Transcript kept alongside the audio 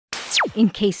in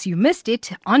case you missed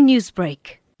it on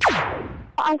Newsbreak.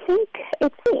 I think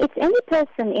it's any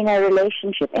person in a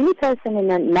relationship, any person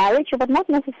in a marriage, but not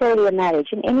necessarily a marriage,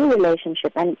 in any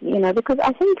relationship. And, because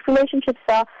I think relationships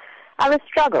are a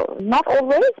struggle. Not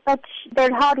always, but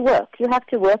they're hard work. You have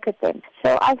to work at them.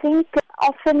 So I think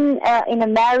often in a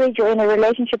marriage or in a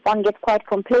relationship, one gets quite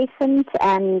complacent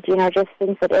and, just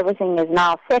thinks that everything is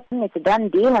now set and it's a done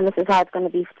deal and this is how it's going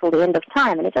to be till the end of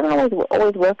time. And it doesn't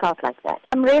always work out like that.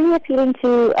 I'm really appealing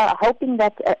to hoping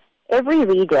that every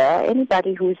reader,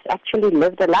 anybody who's actually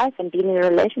lived a life and been in a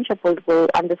relationship will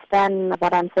understand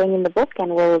what I'm saying in the book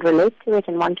and will relate to it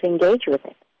and want to engage with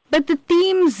it. But the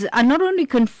themes are not only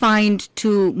confined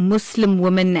to Muslim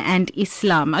women and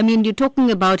Islam. I mean, you're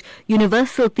talking about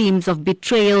universal themes of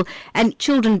betrayal and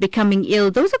children becoming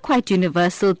ill. Those are quite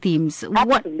universal themes.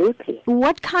 Absolutely.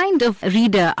 What kind of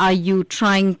reader are you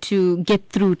trying to get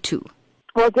through to?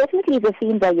 Well, definitely the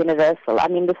themes are universal. I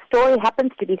mean, the story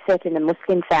happens to be set in a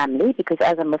Muslim family because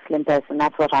as a Muslim person,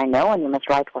 that's what I know, and you must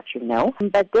write what you know.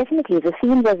 But definitely the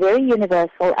themes are very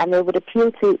universal, and they would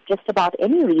appeal to just about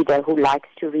any reader who likes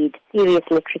to read serious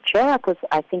literature, because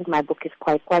I think my book is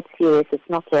quite serious. It's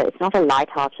not a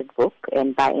light-hearted book,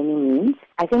 and by any means.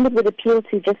 I think it would appeal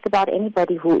to just about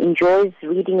anybody who enjoys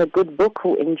reading a good book,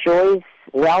 who enjoys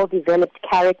well-developed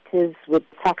characters with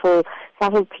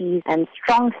subtleties and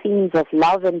strong themes of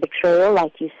love and betrayal,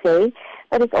 like you say,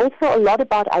 but it's also a lot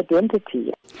about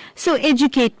identity. So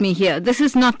educate me here. This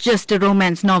is not just a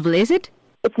romance novel, is it?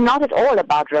 It's not at all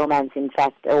about romance, in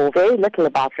fact, or very little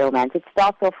about romance. It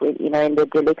starts off with, in the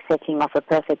idyllic setting of a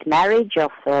perfect marriage,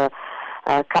 of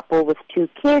a couple with 2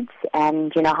 kids,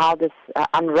 and, how this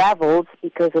unravels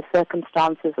because of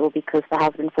circumstances or because the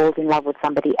husband falls in love with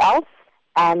somebody else,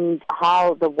 and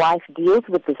how the wife deals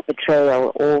with this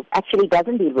betrayal, or actually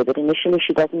doesn't deal with it. Initially,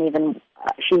 she doesn't even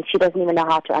know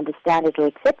how to understand it or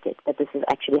accept it, that this has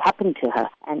actually happened to her.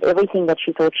 And everything that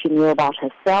she thought she knew about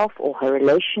herself or her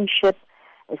relationship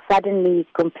is suddenly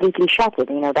completely shattered.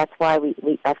 That's why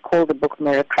I've called the book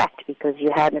Mirror Cracked, because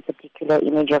you had a particular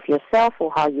image of yourself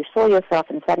or how you saw yourself,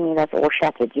 and suddenly that's all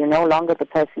shattered. You're no longer the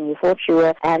person you thought you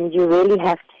were, and you really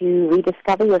have to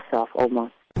rediscover yourself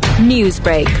almost.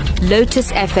 Newsbreak,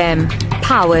 Lotus FM,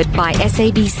 powered by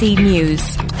SABC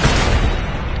News.